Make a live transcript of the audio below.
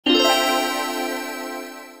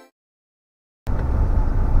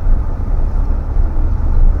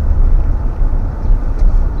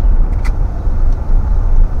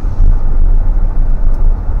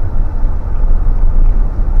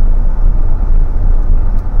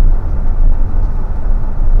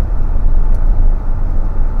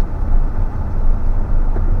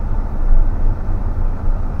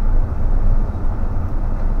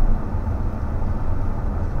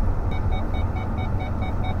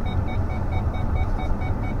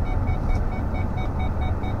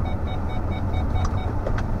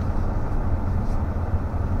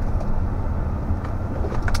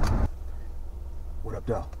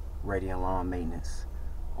lawn maintenance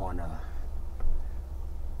on a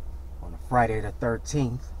Friday the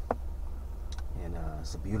 13th, and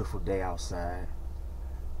it's a beautiful day outside.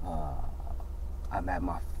 I'm at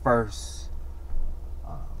my first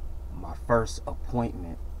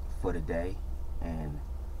appointment for the day, and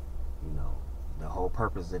you know, the whole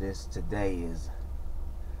purpose of this today is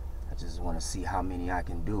I just want to see how many I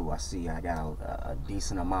can do. I see I got a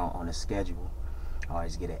decent amount on the schedule. I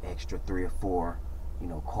always get an extra 3 or 4, you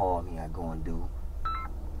know, call me, I go and do.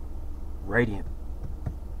 Radiant.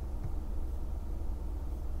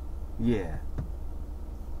 Yeah.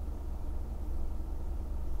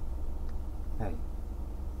 Hey.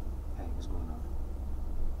 Hey, what's going on?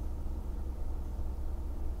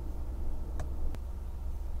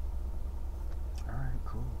 Alright,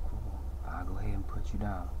 cool. I'll go ahead and put you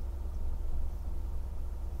down.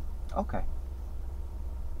 Okay.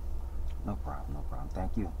 No problem.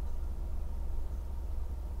 Thank you.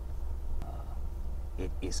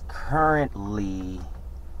 It is currently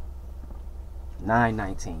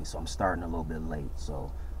 9:19, so I'm starting a little bit late.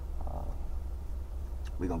 So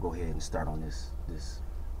we're gonna go ahead and start on this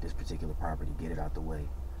particular property, get it out the way,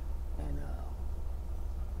 and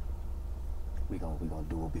we're gonna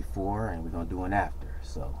do it before and we're gonna do it after.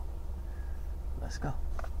 So let's go.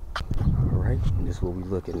 All right, and this is what we're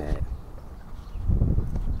looking at.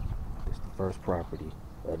 This is the first property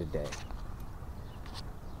of the day.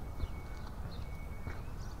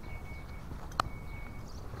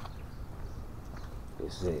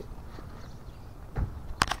 This is it.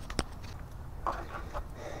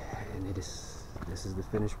 And this is the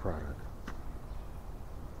finished product.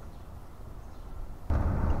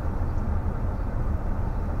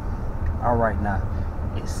 All right, now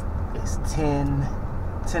it's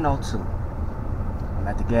 10:02. I'm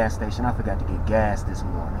at the gas station. I forgot to get gas this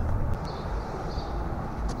morning.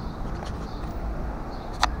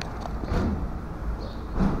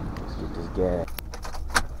 Let's get this gas.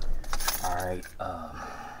 Alright,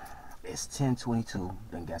 it's 10:22.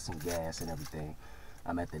 Done got some gas and everything.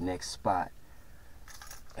 I'm at the next spot,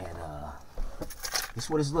 and this is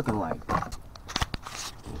what it's looking like.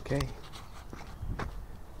 Okay,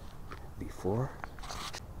 before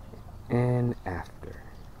and after.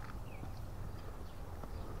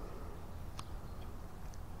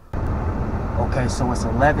 Okay, so it's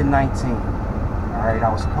 11:19. Alright, I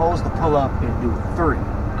was supposed to pull up and do 3.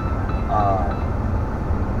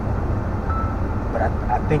 But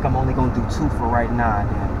I think I'm only gonna do 2 for right now, and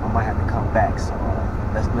then I might have to come back. So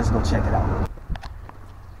let's go check it out.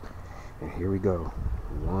 And here we go,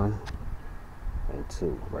 1 and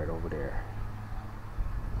 2 right over there.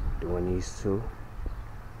 Doing these 2.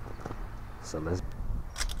 So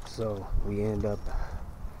we end up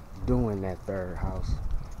doing that third house.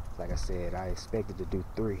 Like I said, I expected to do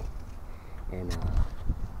 3, and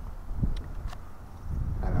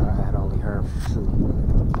I had only heard from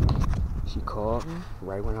 2. She called me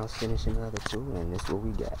right when I was finishing the other 2, and this is what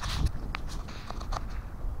we got.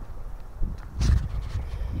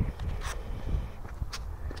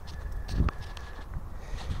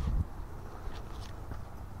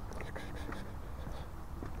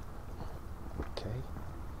 Okay.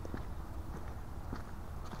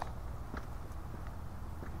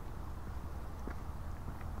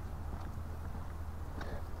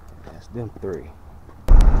 That's them 3.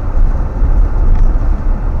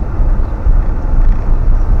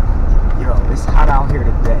 It's hot out here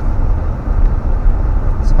today.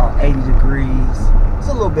 It's about 80 degrees. It's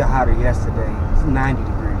a little bit hotter yesterday. It's 90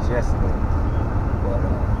 degrees yesterday. But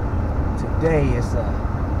today it's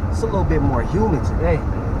a little bit more humid today,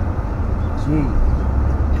 man. Gee.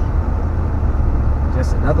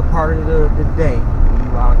 Just another part of the day when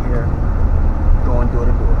you out here going door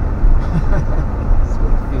to door. That's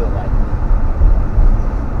what it feels like.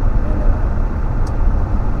 And,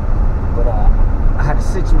 I had a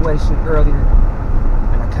situation earlier,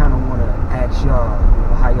 and I kind of want to ask y'all, you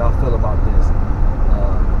know, how y'all feel about this.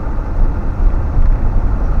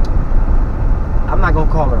 I'm not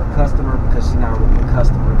gonna call her a customer because she's not really a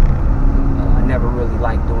customer. I never really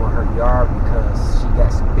liked doing her yard because she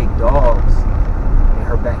got some big dogs in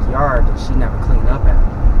her backyard that she never cleaned up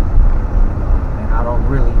after. And I don't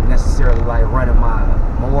really necessarily like running my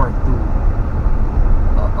mower through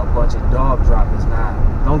a bunch of dog droppings. Now,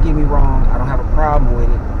 don't get me wrong, I don't have a problem with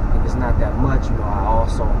it if it's not that much. You know, I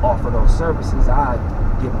also offer those services. I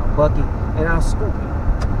get my bucket and I'll scoop it.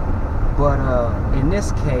 But in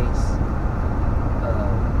this case,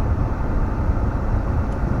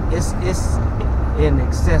 it's an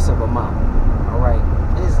excessive amount. All right,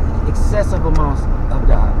 it's excessive amounts of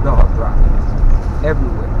dog droppings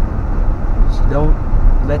everywhere. She don't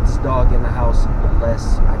let this dog in the house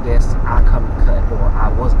unless, I guess, I come to cut, or I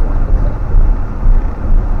was going to cut.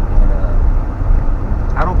 And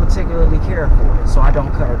I don't particularly care for it, so I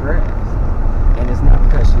don't cut her grass. And it's not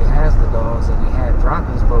because she has the dogs and they had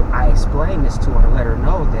droppings, but I explained this to her and let her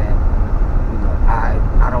know that, you know,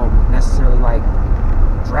 I don't necessarily like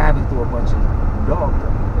driving through a bunch of dog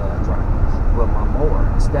droppings with my mower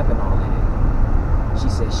and stepping on it. She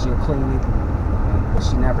said she'll clean it, but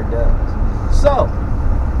she never does. So,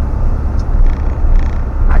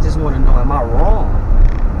 I just want to know, am I wrong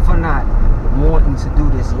for not wanting to do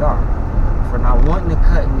this yard? For not wanting to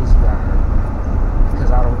cut in this yard?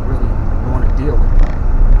 Because I don't really want to deal with that.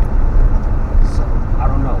 So, I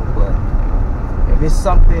don't know, but if it's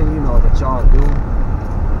something, you know, that y'all do,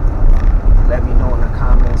 let me know in the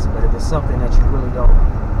comments. But if it's something that you really don't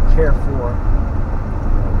care for,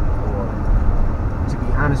 or to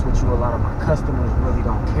be honest with you, a lot of my customers really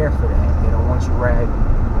don't care for that. They don't want you riding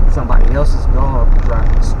somebody else's dog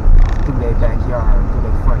driving through their backyard, through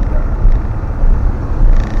their front yard.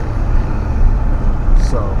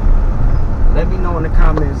 So let me know in the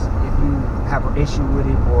comments if you have an issue with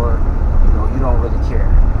it, or you know, you don't really care.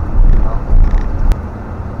 You know?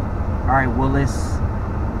 All right, well, it's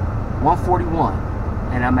 1:41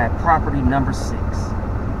 and I'm at property number 6.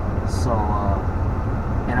 So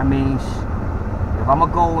and I mean, if I'm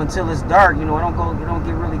gonna go until it's dark, you know, it don't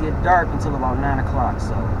really get dark until about 9 o'clock.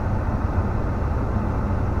 So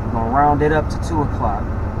we're gonna round it up to 2 o'clock.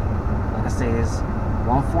 Like I say, it's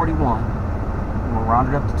 1:41. I'm gonna round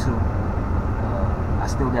it up to 2. I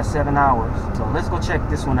still got 7 hours. So let's go check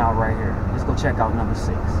this one out right here. Let's go check out number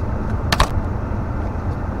 6.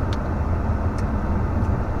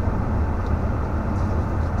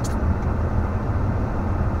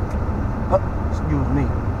 Oh, excuse me.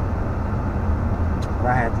 But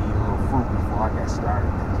I had to eat a little fruit before I got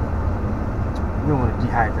started. You don't want to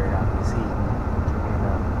dehydrate out of this heat.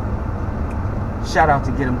 And shout out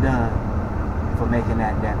to Get 'Em Done for making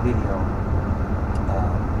that video.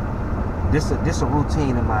 This a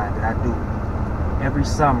routine of mine that I do every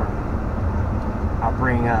summer. I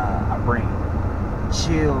bring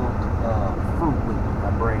chilled fruit with me. I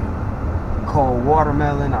bring cold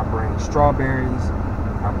watermelon. I bring strawberries.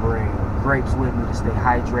 I bring grapes with me to stay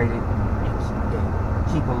hydrated and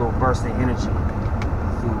keep a little burst of energy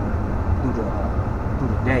through the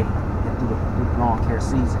day and through the lawn care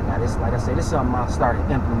season. Now this, like I said, this is something I started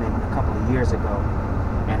implementing a couple of years ago.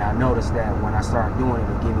 And I noticed that when I started doing it,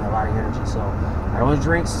 it gave me a lot of energy. So I don't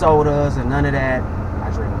drink sodas and none of that. I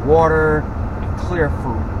drink water and clear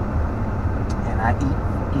fruit. And I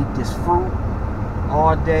eat this fruit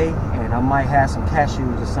all day. And I might have some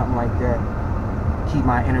cashews or something like that. Keep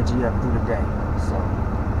my energy up through the day. So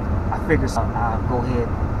I figured I'll go ahead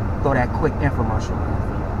and throw that quick infomercial in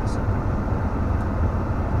for y'all. So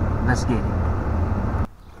let's get it.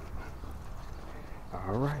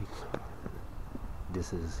 All right.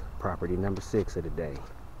 This is property number 6 of the day.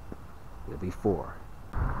 The before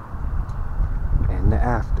and the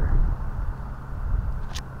after.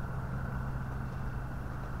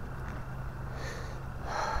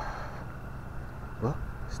 Well,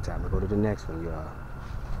 it's time to go to the next one, y'all.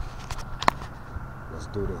 Let's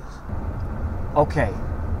do this. Okay,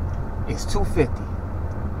 it's 2:50.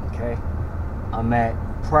 Okay, I'm at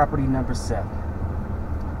property number 7,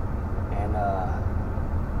 and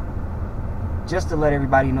just to let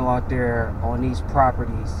everybody know out there on these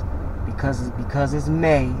properties, because it's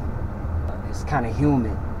May, it's kind of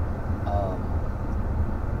humid,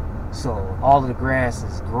 so all of the grass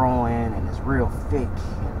is growing and it's real thick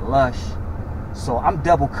and lush. So I'm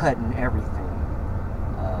double cutting everything.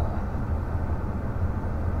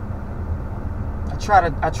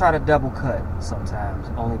 I try to double cut sometimes,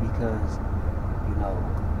 only because, you know,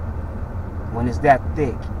 when it's that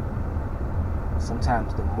thick,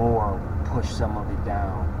 sometimes the mower will push some of it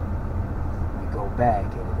down and go back,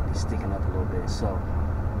 and it'll be sticking up a little bit. So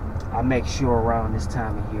I make sure around this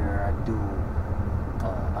time of year I do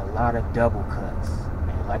a lot of double cuts.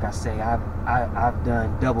 And like I say, I've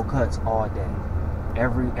done double cuts all day.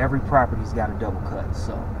 Every property's got a double cut.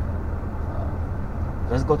 So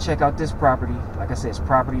let's go check out this property. Like I said, it's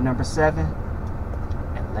property number 7,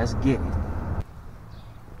 and let's get it.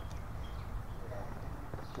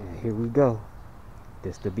 And here we go.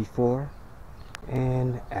 This the before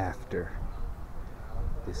and after.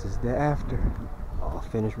 This is the after. All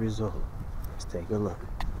finished result. Let's take a look.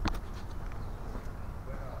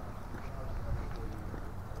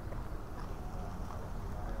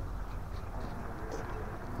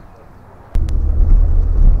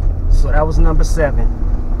 So that was number 7.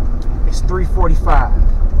 It's 3:45.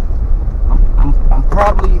 I'm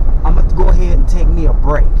probably I'm gonna go ahead and take me a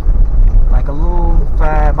break, like a little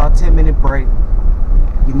about 10-minute break.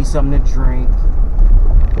 Give me something to drink,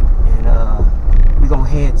 and we're gonna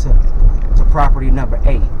head to property number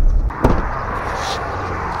 8.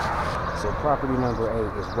 So property number 8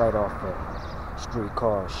 is right off a street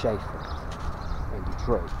called Schaefer in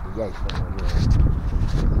Detroit, the Yafer.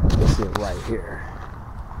 This is right here.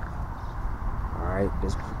 All right,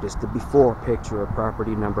 this the before picture of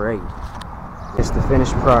property number 8. It's the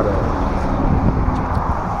finished product.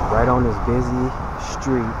 Right on this busy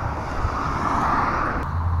street.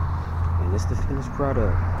 And it's the finished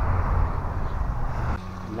product.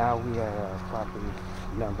 Now we are property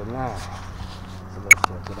number 9. So let's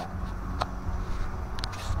check it out.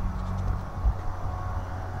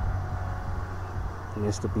 And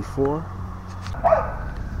it's the before.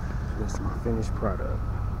 This is my finished product.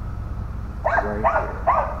 Right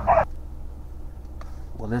here.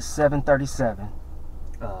 Well, it's 7:37.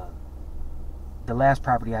 The last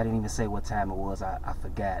property, I didn't even say what time it was. I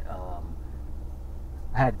forgot.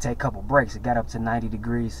 I had to take a couple breaks. It got up to 90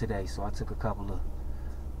 degrees today, so I took a couple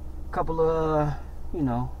of you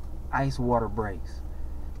know, ice water breaks.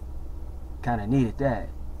 Kind of needed that.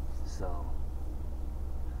 So,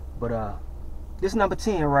 but this number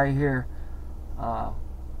 10 right here. I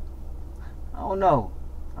don't know.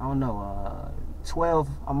 12.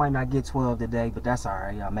 I might not get 12 today, but that's all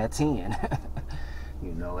right. I'm at 10.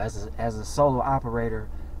 You know, as a solo operator,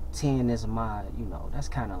 10 is my, you know, that's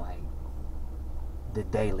kind of like the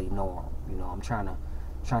daily norm. You know, I'm trying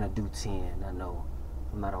to do 10. I know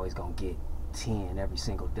I'm not always gonna get 10 every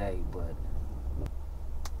single day, but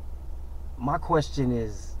my question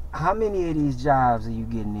is, how many of these jobs are you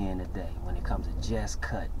getting in a day when it comes to just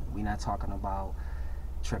cutting? We're not talking about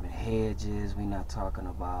trimming hedges. We're not talking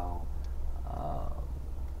about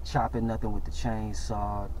chopping nothing with the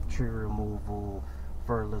chainsaw, tree removal,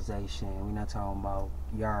 fertilization. We're not talking about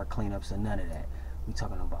yard cleanups or none of that. We're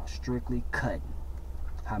talking about strictly cutting.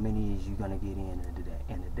 How many is you gonna get in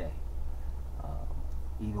a day?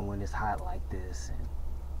 Even when it's hot like this, and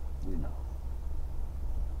you know,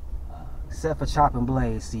 except for chopping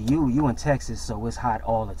blades. See, you in Texas, so it's hot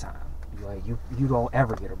all the time. You don't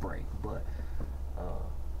ever get a break. But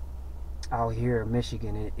out here in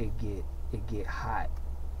Michigan, it get hot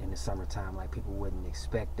in the summertime, like people wouldn't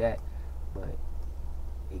expect that, but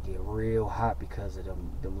it get real hot because of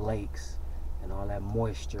them lakes and all that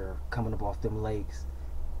moisture coming up off them lakes.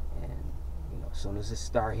 And you know, as soon as it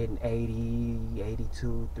start hitting 80,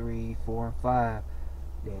 82, 3, 4, and 5,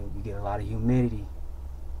 then you get a lot of humidity,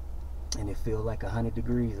 and it feels like 100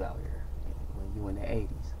 degrees out here when you in the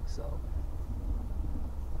 80s. So,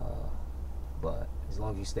 but as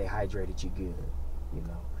long as you stay hydrated, you're good. You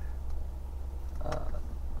know.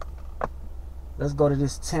 Let's go to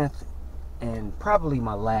this 10th and probably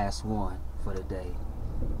my last one for the day.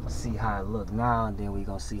 See how it look now, and then we're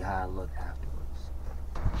gonna see how it look afterwards.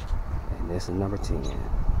 And this is number 10.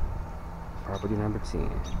 Property number 10.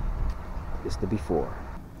 This the before.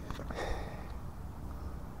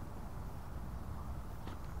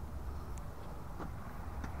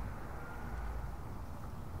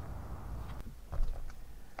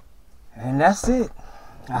 And that's it.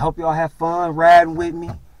 I hope y'all have fun riding with me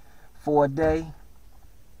for a day,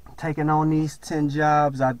 taking on these 10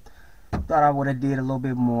 jobs. I thought I would have did a little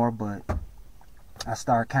bit more, but I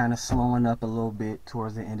start kind of slowing up a little bit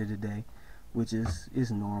towards the end of the day, which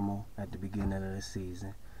is normal at the beginning of the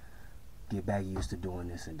season. Get back used to doing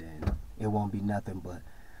this, and then it won't be nothing. But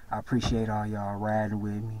I appreciate all y'all riding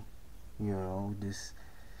with me. You know, this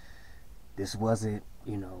wasn't,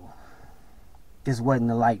 you know, this wasn't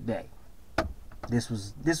a light day. This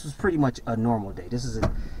was pretty much a normal day. This is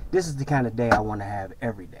the kind of day I want to have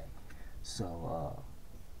every day. So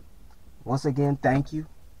once again, thank you.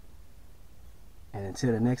 And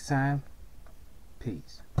until the next time,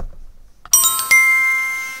 peace.